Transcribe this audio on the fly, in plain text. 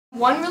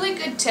One really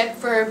good tip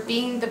for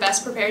being the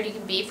best prepared you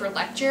can be for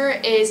lecture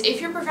is if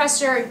your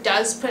professor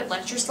does put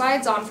lecture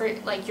slides on for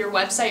like your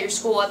website, your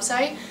school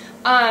website,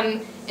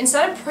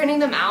 instead of printing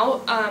them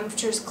out for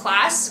just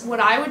class, what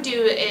I would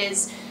do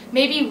is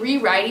maybe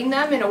rewriting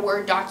them in a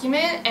Word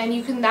document, and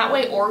you can that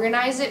way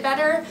organize it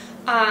better.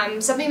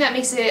 Something that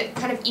makes it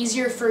kind of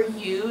easier for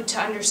you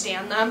to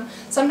understand them.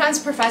 Sometimes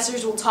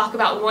professors will talk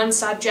about one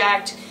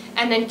subject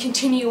and then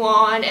continue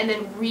on and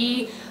then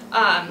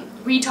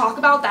re-talk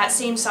about that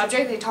same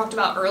subject they talked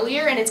about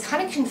earlier, and it's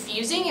kind of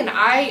confusing, and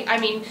I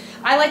mean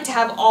I like to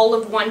have all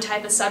of one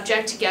type of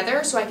subject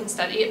together so I can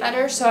study it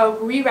better. So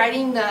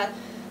rewriting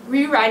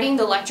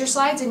the lecture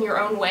slides in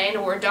your own way in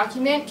a Word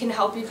document can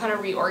help you kind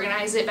of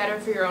reorganize it better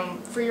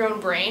for your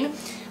own brain.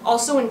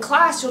 Also in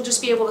class, you'll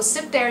just be able to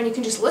sit there and you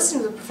can just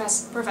listen to the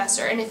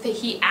professor, and if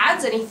he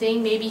adds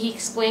anything, maybe he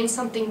explains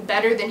something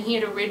better than he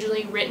had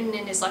originally written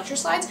in his lecture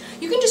slides,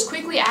 you can just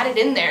quickly add it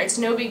in there. It's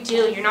no big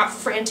deal. You're not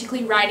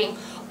frantically writing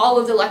all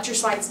of the lecture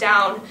slides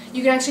down.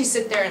 You can actually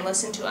sit there and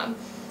listen to them.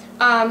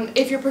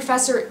 If your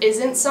professor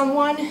isn't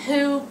someone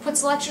who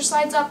puts lecture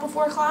slides up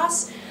before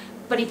class,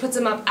 but he puts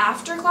them up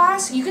after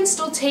class, you can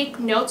still take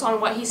notes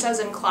on what he says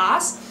in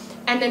class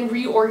and then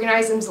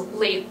reorganize them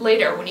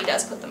later when he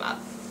does put them up.